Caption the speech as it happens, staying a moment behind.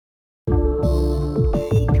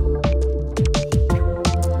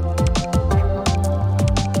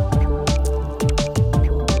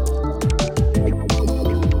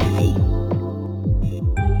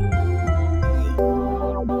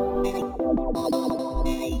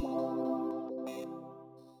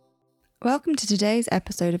Welcome to today's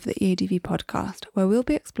episode of the E84 podcast, where we'll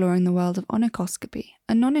be exploring the world of onychoscopy,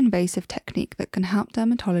 a non-invasive technique that can help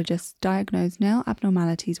dermatologists diagnose nail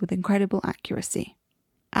abnormalities with incredible accuracy.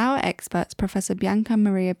 Our experts, Professor Bianca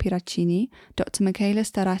Maria Piraccini, Dr. Michela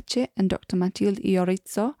Starace, and Dr. Matilde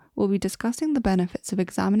Iorizzo, will be discussing the benefits of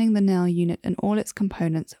examining the nail unit and all its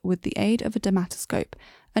components with the aid of a dermoscope,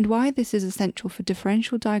 and why this is essential for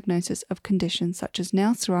differential diagnosis of conditions such as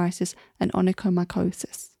nail psoriasis and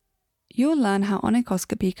onychomycosis. You'll learn how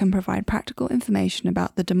onychoscopy can provide practical information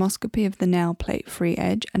about the dermoscopy of the nail plate free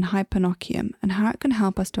edge and hyponychium, and how it can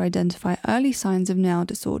help us to identify early signs of nail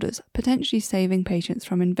disorders, potentially saving patients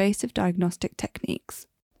from invasive diagnostic techniques.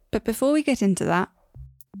 But before we get into that,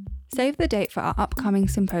 save the date for our upcoming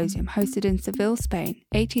symposium hosted in Seville, Spain,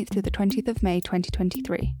 18th to the 20th of May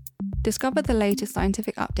 2023. Discover the latest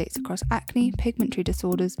scientific updates across acne, pigmentary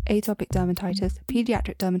disorders, atopic dermatitis,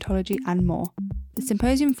 pediatric dermatology, and more. The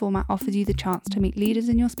symposium format offers you the chance to meet leaders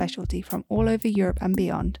in your specialty from all over Europe and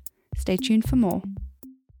beyond. Stay tuned for more.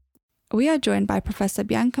 We are joined by Professor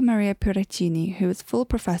Bianca Maria Piraccini, who is full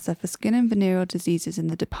professor for skin and venereal diseases in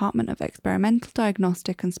the Department of Experimental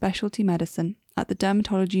Diagnostic and Specialty Medicine at the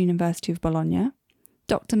Dermatology University of Bologna,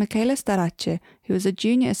 Dr. Michela Starace, who is a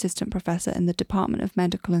junior assistant professor in the Department of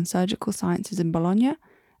Medical and Surgical Sciences in Bologna,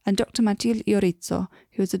 and Dr. Matilde Iorizzo,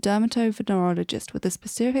 who is a dermatovenerologist with a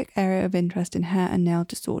specific area of interest in hair and nail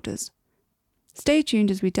disorders. Stay tuned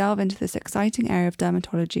as we delve into this exciting area of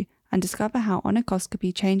dermatology and discover how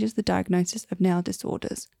onychoscopy changes the diagnosis of nail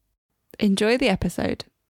disorders. Enjoy the episode.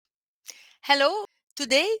 Hello.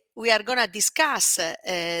 Today we are going to discuss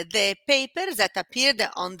the paper that appeared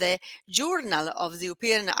on the Journal of the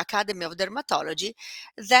European Academy of Dermatology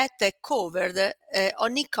that covered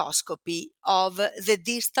onychoscopy of the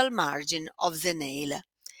distal margin of the nail.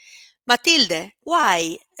 Matilde,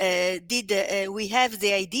 why did we have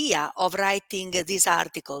the idea of writing this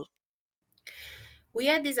article? We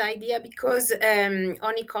had this idea because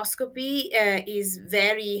onychoscopy is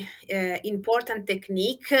very important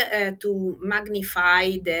technique to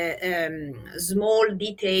magnify the small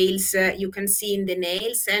details you can see in the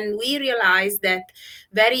nails, and we realized that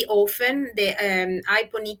very often the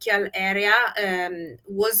hyponychial area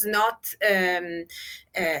was not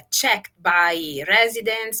checked by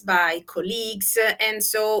residents, by colleagues, and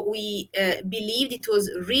so we believed it was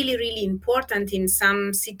really, really important in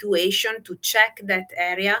some situation to check that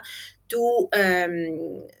area to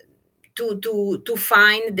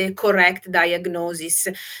find the correct diagnosis.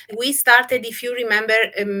 We started, if you remember,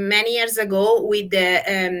 many years ago with the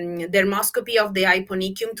dermoscopy of the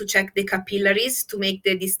hyponychium to check the capillaries, to make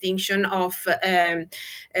the distinction of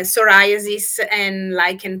psoriasis and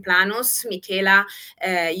lichen planus. Michela,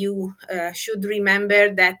 you should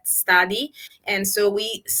remember that study. And so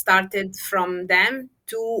we started from them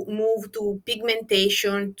to move to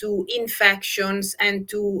pigmentation, to infections, and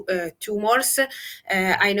to tumors.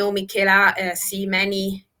 I know Michela see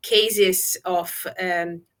many cases of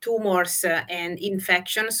tumors and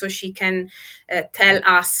infections, so she can tell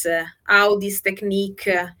us how this technique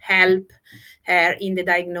help her in the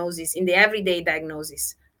diagnosis, in the everyday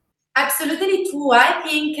diagnosis. Absolutely true. I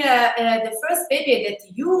think the first paper that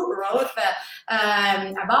you wrote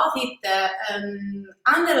about it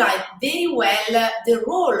underlined very well the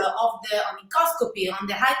role of the onychoscopy on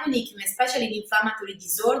the hyponychium, especially in inflammatory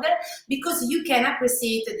disorder, because you can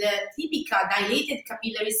appreciate the typical dilated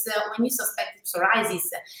capillaries when you suspect psoriasis.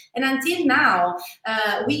 And until now,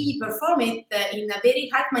 we perform it in a very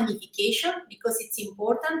high magnification because it's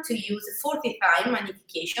important to use 45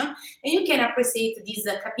 magnification, and you can appreciate this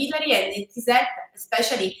capillary, and it is that,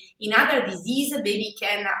 especially in other disease, baby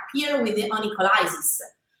can appear with the onycholysis.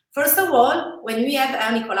 First of all, when we have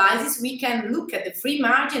onycholysis, we can look at the free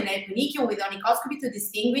margin and hyponychium with onychoscopy to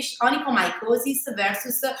distinguish onychomycosis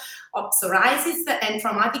versus psoriasis and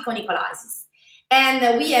traumatic onycholysis.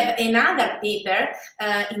 And we have another paper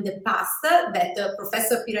in the past that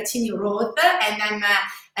Professor Piraccini wrote, and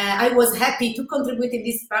I was happy to contribute in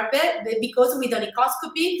this paper because with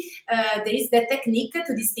onychoscopy, there is the technique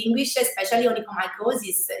to distinguish especially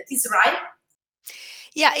onychomycosis. It is right?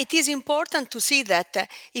 Yeah, it is important to see that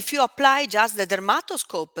if you apply just the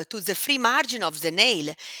dermatoscope to the free margin of the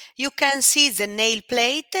nail, you can see the nail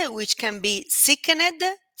plate, which can be thickened,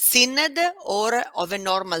 thinned, or of a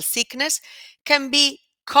normal thickness, can be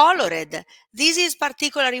colored. This is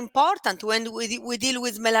particularly important when we deal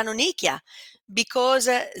with melanonychia, because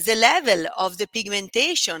the level of the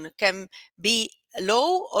pigmentation can be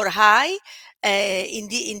low or high,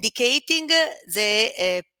 indicating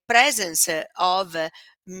the presence of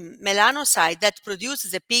melanocyte that produce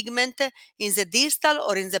the pigment in the distal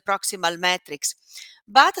or in the proximal matrix.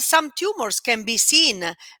 But some tumors can be seen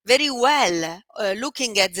very well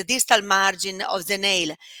looking at the distal margin of the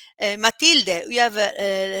nail. Matilde, you have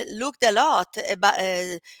looked a lot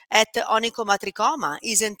at onychomatricoma,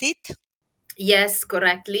 isn't it? Yes,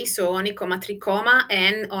 correctly. So onychomatricoma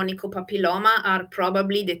and onychopapilloma are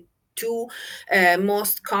probably the two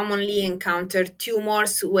most commonly encountered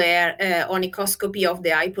tumors where onychoscopy of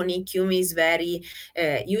the hyponychium is very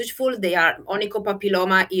useful.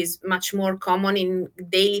 Onychopapilloma is much more common in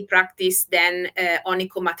daily practice than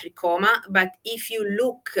onychomatricoma. But if you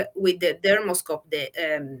look with the dermoscope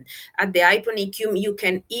at the hyponychium, you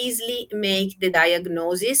can easily make the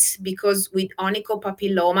diagnosis, because with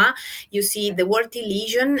onychopapilloma, you see the warty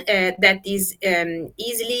lesion that is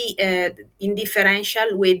easily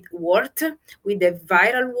indifferential with wart, with the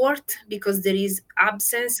viral wart, because there is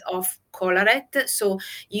absence of collarette. So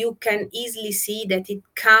you can easily see that it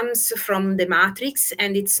comes from the matrix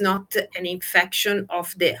and it's not an infection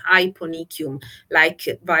of the hyponychium like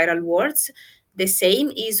viral warts. The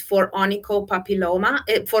same is for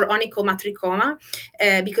onychopapilloma, for onychomatricoma,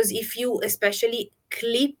 because if you especially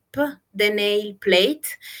clip the nail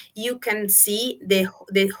plate, you can see the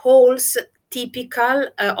holes typical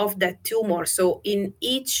of that tumor. So in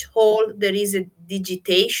each hole there is a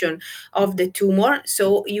digitation of the tumor,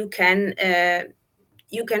 so you can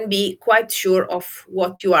be quite sure of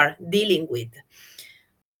what you are dealing with.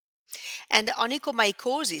 And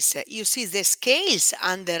onychomycosis, you see the scales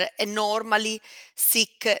under a normally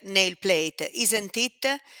thick nail plate, isn't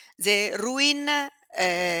it? The ruin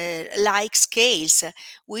like scales,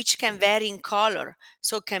 which can vary in color,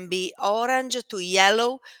 so can be orange to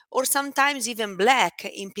yellow or sometimes even black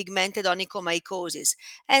in pigmented onychomycosis.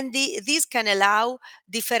 And this can allow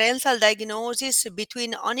differential diagnosis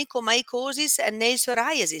between onychomycosis and nail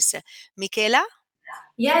psoriasis. Michela?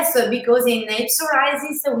 Yes, because in nail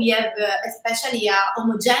psoriasis we have especially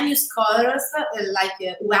homogeneous colors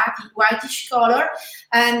like whitish color,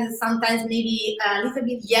 and sometimes maybe a little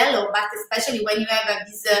bit yellow. But especially when you have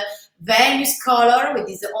this various color with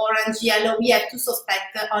this orange, yellow, we have to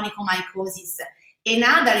suspect onychomycosis.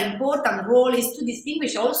 Another important role is to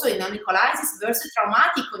distinguish also in onycholysis versus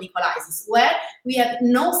traumatic onycholysis, where we have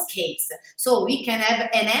no scales. So we can have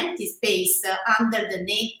an empty space under the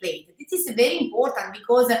nail plate. This is very important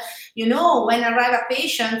because, when arrive a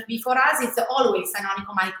patient, before us, it's always an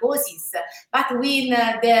onychomycosis. But with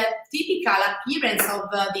the typical appearance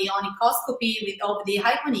of the onychoscopy of the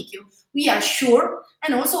hyponychium, we are sure,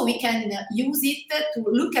 and also we can use it to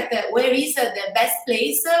look at where is the best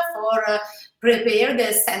place for prepare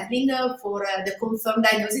the sampling for the confirmed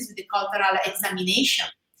diagnosis with the cultural examination.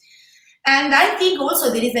 And I think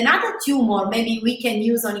also there is another tumor, maybe we can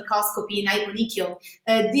use onychoscopy in hyponychium.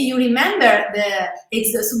 Do you remember the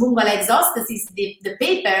subungual exostasis, the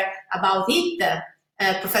paper about it,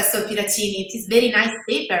 Professor Piraccini? It is very nice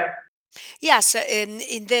paper. Yes,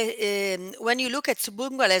 when you look at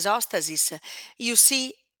subungual exostasis, you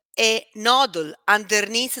see a nodule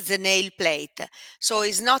underneath the nail plate. So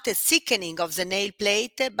it's not a thickening of the nail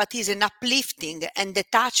plate, but is an uplifting and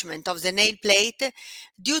detachment of the nail plate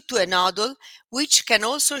due to a nodule, which can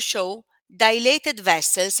also show dilated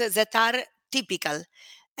vessels that are typical.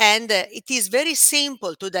 And it is very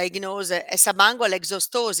simple to diagnose a subungual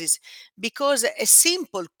exostosis because a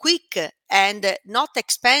simple, quick, and not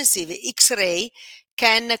expensive X-ray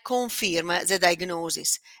can confirm the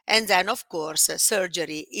diagnosis. And then, of course,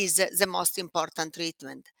 surgery is the most important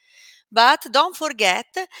treatment. But don't forget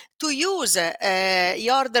to use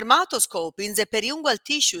your dermatoscope in the periungual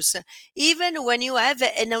tissues, even when you have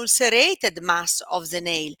an ulcerated mass of the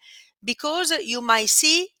nail, because you might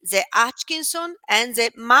see the Hutchinson and the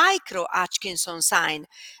micro Hutchinson sign.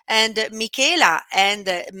 And Michela and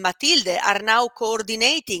Matilde are now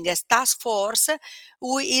coordinating a task force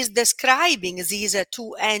who is describing these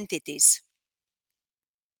two entities.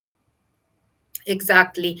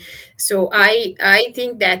 Exactly. So I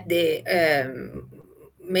think that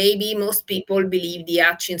maybe most people believe the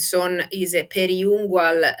Hutchinson is a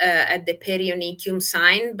periungual at the perionychium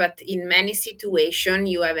sign, but in many situations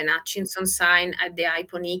you have an Hutchinson sign at the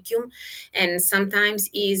hyponychium, and sometimes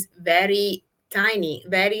is very tiny,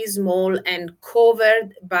 very small, and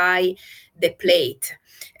covered by the plate.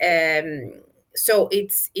 So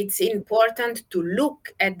it's important to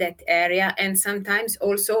look at that area, and sometimes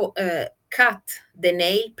also cut the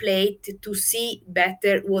nail plate to see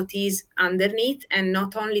better what is underneath, and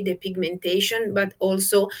not only the pigmentation but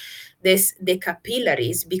also the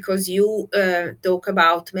capillaries, because you talk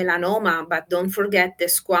about melanoma, but don't forget the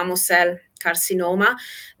squamous cell carcinoma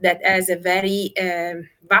that has a very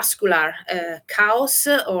vascular cause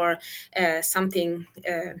or something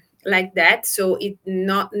like that. So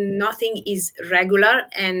nothing is regular,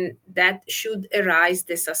 and that should arise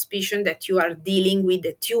the suspicion that you are dealing with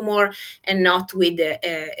a tumor and not with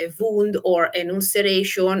a wound or an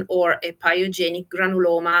ulceration or a pyogenic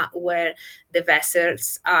granuloma where the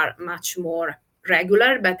vessels are much more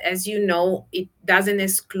regular. But as you know, it doesn't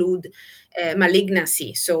exclude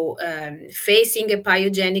malignancy. So facing a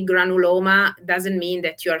pyogenic granuloma doesn't mean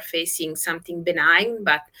that you are facing something benign,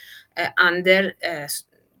 but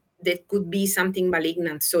that could be something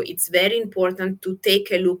malignant. So it's very important to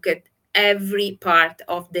take a look at every part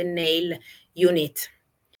of the nail unit.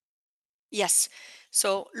 Yes.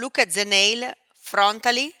 So look at the nail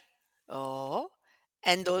frontally,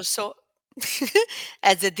 and also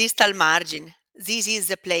at the distal margin. This is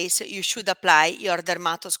the place you should apply your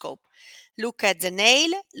dermatoscope. Look at the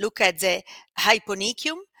nail, look at the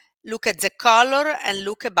hyponychium, look at the color, and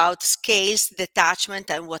look about scales,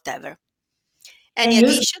 detachment, and whatever. Any and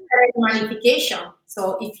use addition? magnification.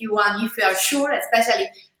 So if you are sure, especially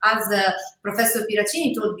as Professor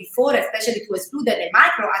Piracini told before, especially to exclude the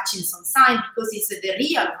micro Hutchinson sign, because it's the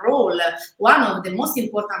real role, one of the most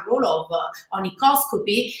important role of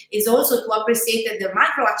onychoscopy is also to appreciate the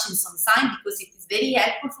micro Hutchinson sign, because it is very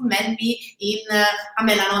helpful for maybe in a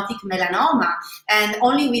melanotic melanoma. And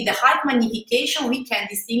only with the high magnification we can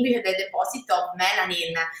distinguish the deposit of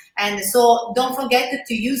melanin. And so don't forget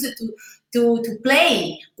to use it to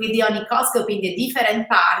play with the onychoscope in the different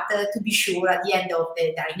part to be sure at the end of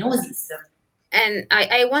the diagnosis. And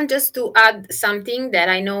I want just to add something that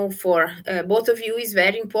I know for both of you is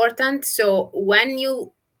very important. So when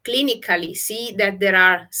you clinically see that there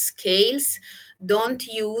are scales, don't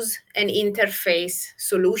use an interface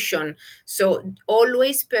solution. So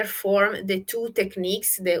always perform the two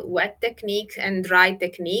techniques, the wet technique and dry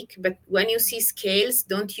technique. But when you see scales,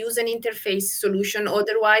 don't use an interface solution.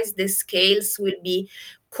 Otherwise, the scales will be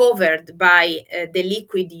covered by the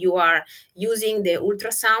liquid you are using, the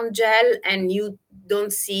ultrasound gel, and you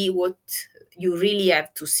don't see what you really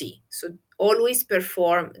have to see. So always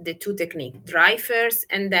perform the two techniques, dry first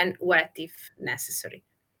and then wet if necessary.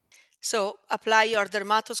 So apply your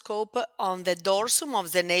dermatoscope on the dorsum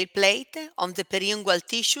of the nail plate, on the periungual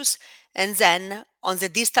tissues, and then on the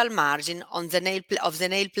distal margin of the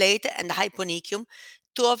nail plate and hyponychium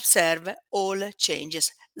to observe all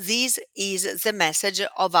changes. This is the message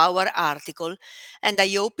of our article, and I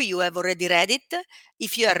hope you have already read it.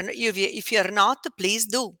 If you are not, please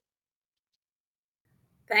do.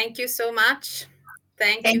 Thank you so much.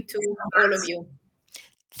 Thank you to all of you.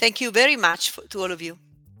 Thank you very much to all of you.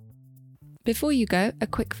 Before you go, a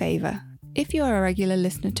quick favour. If you are a regular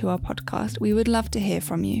listener to our podcast, we would love to hear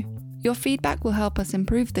from you. Your feedback will help us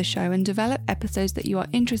improve the show and develop episodes that you are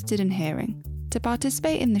interested in hearing. To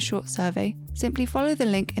participate in the short survey, simply follow the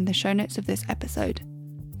link in the show notes of this episode.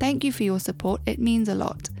 Thank you for your support, it means a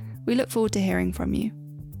lot. We look forward to hearing from you.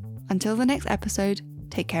 Until the next episode,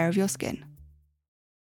 take care of your skin.